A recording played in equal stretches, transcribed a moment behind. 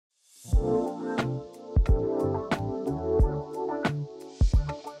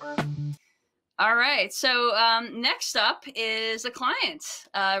right. So next up is a client,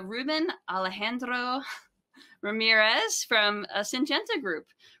 Ruben Alejandro Ramirez from Syngenta Group.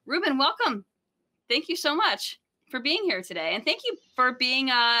 Ruben, welcome. Thank you so much for being here today. And thank you for being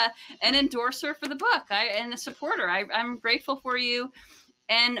an endorser for the book and a supporter. I'm grateful for you.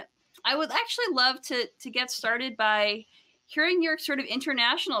 And I would actually love to get started by hearing your sort of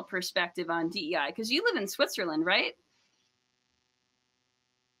international perspective on DEI, because you live in Switzerland, right?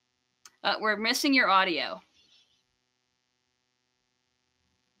 We're missing your audio.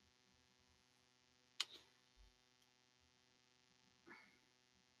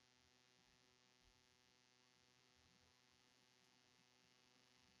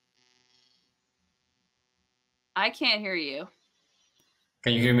 I can't hear you.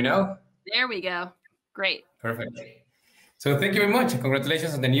 Can you hear me now? There we go. Great. Perfect. So thank you very much.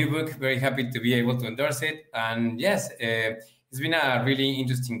 Congratulations on the new book. Very happy to be able to endorse it. And yes, it's been a really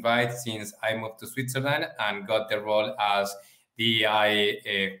interesting ride since I moved to Switzerland and got the role as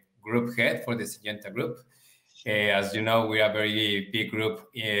DEI group head for the Syngenta Group. As you know, we are a very big group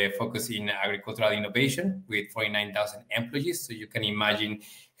focused in agricultural innovation with 49,000 employees. So you can imagine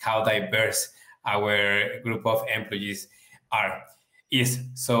how diverse our group of employees is.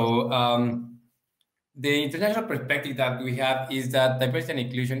 So the international perspective that we have is that diversity and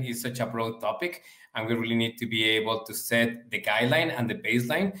inclusion is such a broad topic, and we really need to be able to set the guideline and the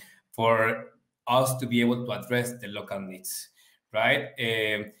baseline for us to be able to address the local needs, right?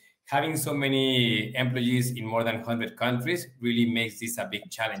 Having so many employees in more than 100 countries really makes this a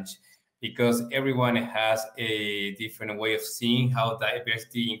big challenge, because everyone has a different way of seeing how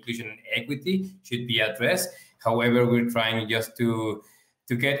diversity, inclusion, and equity should be addressed. However, we're trying just to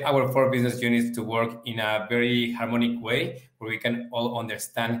get our 4 business units to work in a very harmonic way where we can all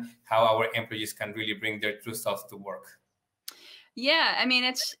understand how our employees can really bring their true selves to work. Yeah, I mean,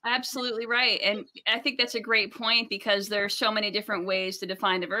 it's absolutely right. And I think that's a great point, because there are so many different ways to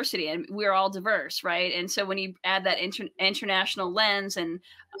define diversity, and we're all diverse, right? And so when you add that international lens and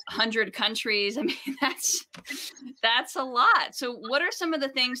 100 countries, I mean, that's a lot. So what are some of the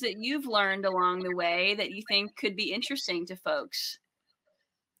things that you've learned along the way that you think could be interesting to folks?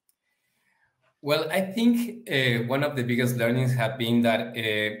 Well, I think one of the biggest learnings have been that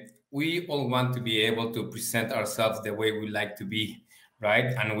we all want to be able to present ourselves the way we like to be, right?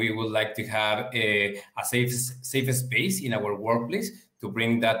 And we would like to have a safe space in our workplace to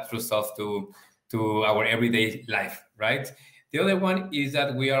bring that true self to our everyday life, right? The other one is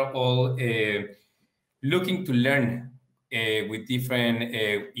that we are all looking to learn with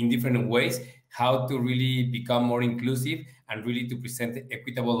in different ways how to really become more inclusive and really to present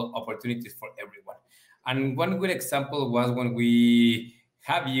equitable opportunities for everyone. And one good example was when we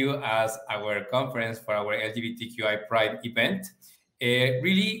have you as our conference for our LGBTQI Pride event.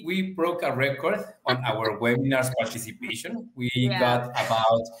 Really, we broke a record on our webinars participation. We got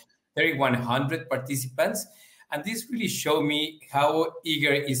about 3,100 participants. And this really showed me how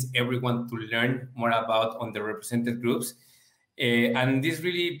eager is everyone to learn more about underrepresented groups. And this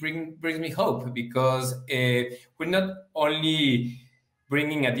really brings me hope, because we're not only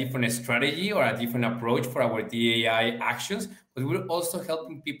bringing a different strategy or a different approach for our DEI actions, but we're also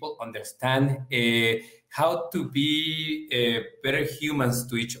helping people understand how to be better humans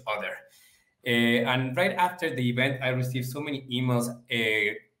to each other. And right after the event, I received so many emails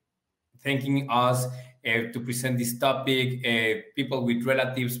thanking us to present this topic, people with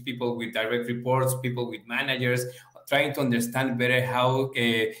relatives, people with direct reports, people with managers, trying to understand better how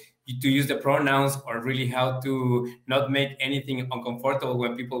to use the pronouns, or really how to not make anything uncomfortable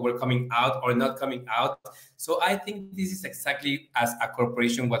when people were coming out or not coming out. So I think this is exactly, as a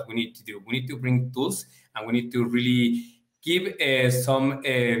corporation, what we need to do. We need to bring tools, and we need to really give some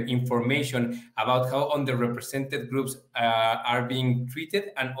information about how underrepresented groups are being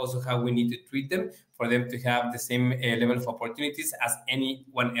treated, and also how we need to treat them for them to have the same level of opportunities as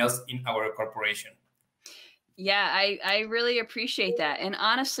anyone else in our corporation. Yeah, I really appreciate that. And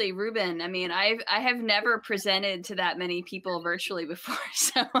honestly, Ruben, I mean, I have never presented to that many people virtually before.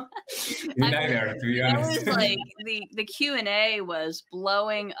 So neither, to be honest. It was like the Q&A was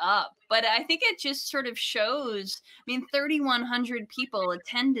blowing up. But I think it just sort of shows, I mean, 3,100 people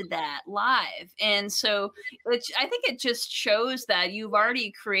attended that live. And so I think it just shows that you've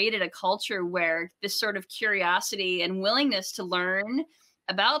already created a culture where this sort of curiosity and willingness to learn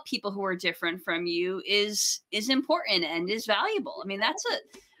about people who are different from you is important and is valuable. I mean, that's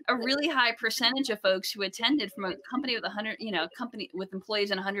a really high percentage of folks who attended from a company with 100, company with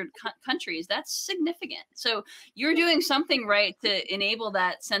employees in 100 countries. That's significant. So you're doing something right to enable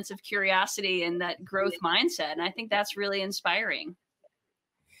that sense of curiosity and that growth mindset. And I think that's really inspiring.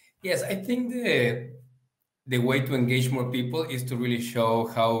 Yes, I think the way to engage more people is to really show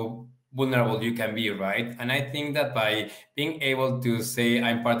how vulnerable you can be, right? And I think that by being able to say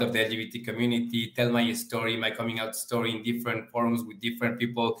I'm part of the LGBT community, tell my story, my coming out story in different forums with different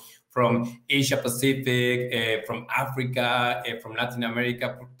people from Asia Pacific, from Africa, from Latin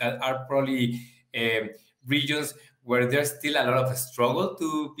America, that are probably regions where there's still a lot of struggle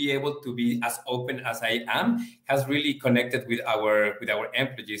to be able to be as open as I am, has really connected with our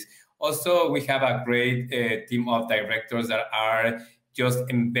employees. Also, we have a great team of directors that are just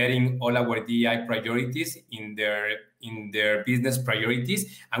embedding all our DEI priorities in their business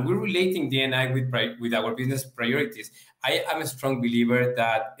priorities, and we're relating DNI with our business priorities. I am a strong believer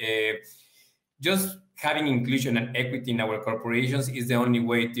that just having inclusion and equity in our corporations is the only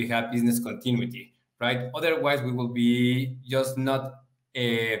way to have business continuity, right? Otherwise, we will be just not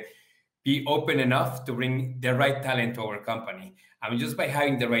be open enough to bring the right talent to our company. I mean, just by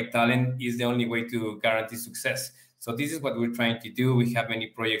having the right talent is the only way to guarantee success. So this is what we're trying to do. We have many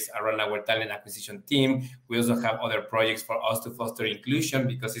projects around our talent acquisition team. We also have other projects for us to foster inclusion,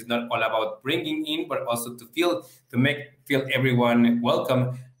 because it's not all about bringing in, but also to feel everyone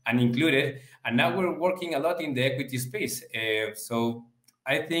welcome and included. And now we're working a lot in the equity space. So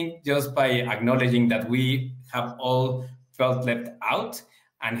I think just by acknowledging that we have all felt left out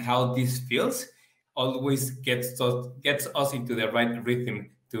and how this feels always gets us into the right rhythm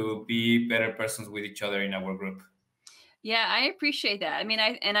to be better persons with each other in our group. Yeah, I appreciate that. I mean,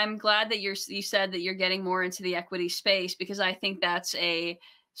 I'm glad that you said that you're getting more into the equity space, because I think that's a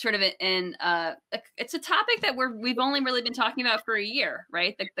sort of it's a topic that we've only really been talking about for a year,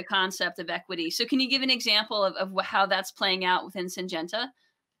 right? The concept of equity. So can you give an example of how that's playing out within Syngenta?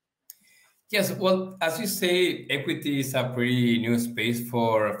 Yes, well, as you say, equity is a pretty new space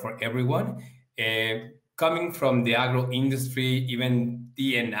for everyone. Coming from the agro industry, even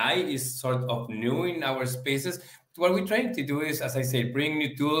D&I is sort of new in our spaces. What we're trying to do is, as I say, bring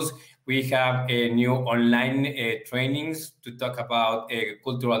new tools. We have new online trainings to talk about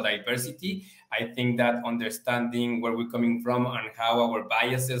cultural diversity. I think that understanding where we're coming from and how our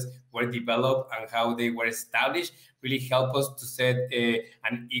biases were developed and how they were established really help us to set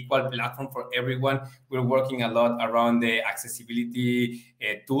an equal platform for everyone. We're working a lot around the accessibility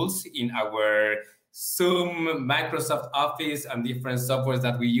tools in our Zoom, Microsoft Office, and different softwares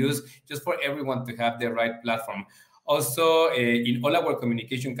that we use, just for everyone to have the right platform. Also, in all our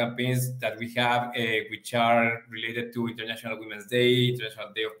communication campaigns that we have, which are related to International Women's Day,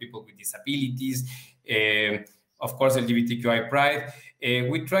 International Day of People with Disabilities, of course, LGBTQI Pride,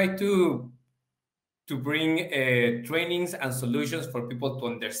 we try to bring trainings and solutions for people to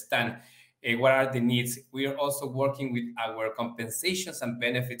understand what are the needs. We are also working with our compensations and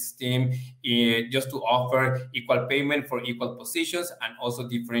benefits team just to offer equal payment for equal positions and also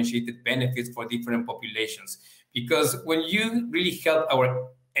differentiated benefits for different populations. Because when you really help our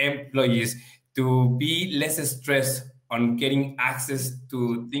employees to be less stressed on getting access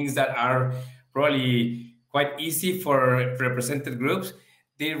to things that are probably quite easy for represented groups,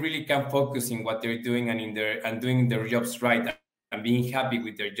 they really can focus in what they're doing and doing their jobs right and being happy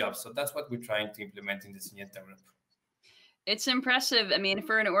with their jobs. So that's what we're trying to implement in the Syngenta group. It's impressive. I mean,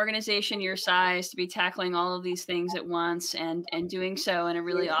 for an organization your size to be tackling all of these things at once and doing so in a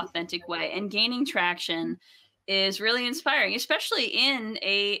really authentic way and gaining traction is really inspiring, especially in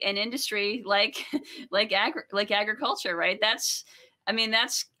an industry like agriculture, right?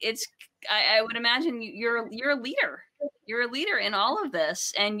 I would imagine you're a leader. You're a leader in all of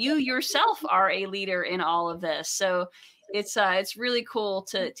this, and you yourself are a leader in all of this. So it's really cool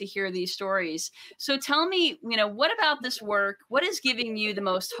to hear these stories. So tell me, what about this work? What is giving you the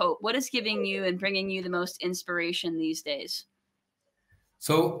most hope? What is giving you and bringing you the most inspiration these days?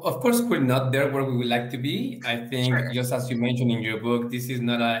 So, of course, we're not there where we would like to be. I think, Sure. just as you mentioned in your book, this is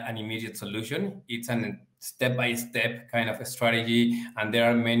not an immediate solution. It's a step-by-step kind of a strategy, and there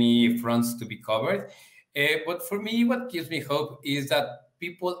are many fronts to be covered. But for me, what gives me hope is that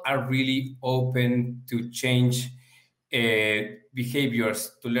people are really open to change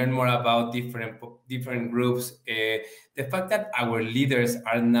behaviors, to learn more about different groups. The fact that our leaders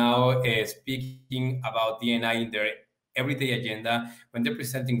are now speaking about D&I in their everyday agenda when they're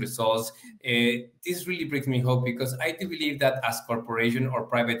presenting results, this really brings me hope, because I do believe that as corporation or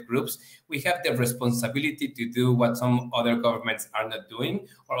private groups, we have the responsibility to do what some other governments are not doing,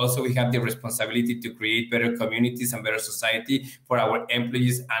 or also we have the responsibility to create better communities and better society for our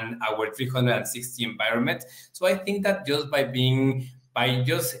employees and our 360 environment. So I think that just by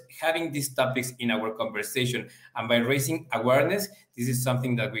just having these topics in our conversation and by raising awareness, this is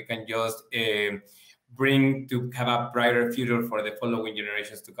something that we can just bring to have a brighter future for the following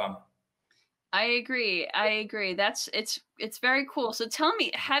generations to come. I agree. It's very cool. So tell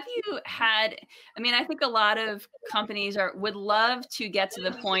me, have you had, I mean, I think a lot of companies would love to get to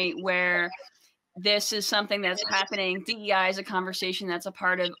the point where this is something that's happening. DEI is a conversation that's a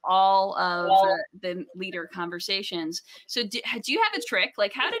part of all of the leader conversations. So do you have a trick?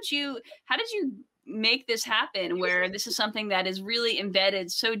 Like, how did you make this happen where this is something that is really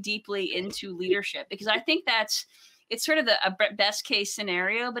embedded so deeply into leadership? Because I think it's sort of a best case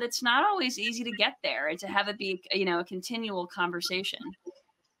scenario, but it's not always easy to get there and to have it be, a continual conversation.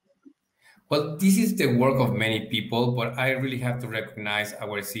 Well, this is the work of many people, but I really have to recognize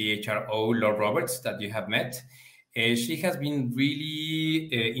our CHRO, Laura Roberts, that you have met. She has been really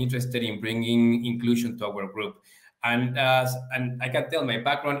interested in bringing inclusion to our group. And I can tell my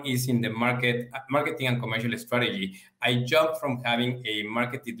background is in the marketing and commercial strategy. I jumped from having a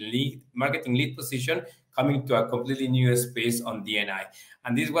marketing lead position coming to a completely new space on D&I.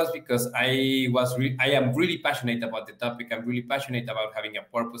 And this was because I am really passionate about the topic. I'm really passionate about having a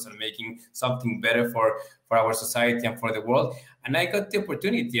purpose and making something better for our society and for the world. And I got the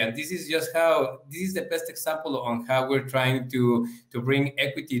opportunity. And this is the best example on how we're trying to bring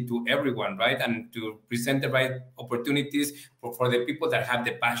equity to everyone, right? And to present the right opportunities for the people that have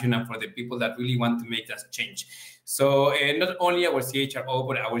the passion and for the people that really want to make that change. So not only our CHRO,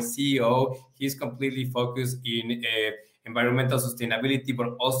 but our CEO, he's completely focused in environmental sustainability,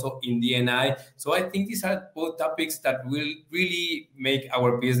 but also in D&I. So I think these are both topics that will really make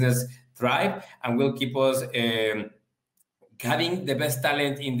our business thrive and will keep us having the best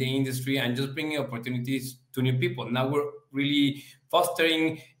talent in the industry and just bringing opportunities to new people. Now we're really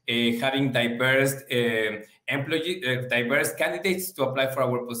fostering having diverse diverse candidates to apply for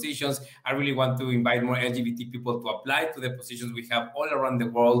our positions. I really want to invite more LGBT people to apply to the positions we have all around the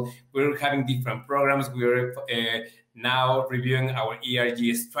world. We're having different programs. We're now reviewing our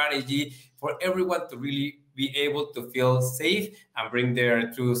ERG strategy for everyone to really be able to feel safe and bring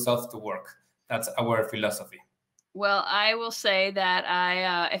their true self to work. That's our philosophy. Well, I will say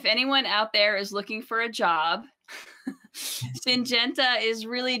that if anyone out there is looking for a job, Syngenta is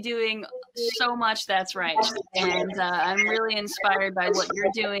really doing so much that's right. And I'm really inspired by what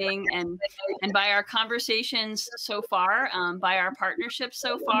you're doing and by our conversations so far, by our partnership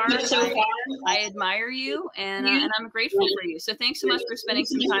so far. I admire you and I'm grateful for you. So thanks so much for spending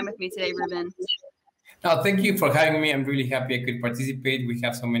some time with me today, Ruben. No, thank you for having me. I'm really happy I could participate. We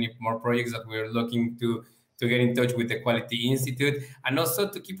have so many more projects that we're looking to get in touch with the Quality Institute and also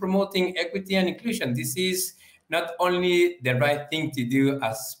to keep promoting equity and inclusion. This is not only the right thing to do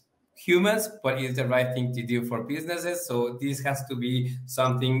as humans, but it's the right thing to do for businesses. So this has to be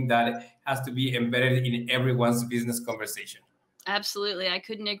something that has to be embedded in everyone's business conversation. Absolutely. I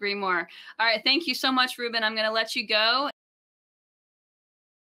couldn't agree more. All right. Thank you so much, Ruben. I'm going to let you go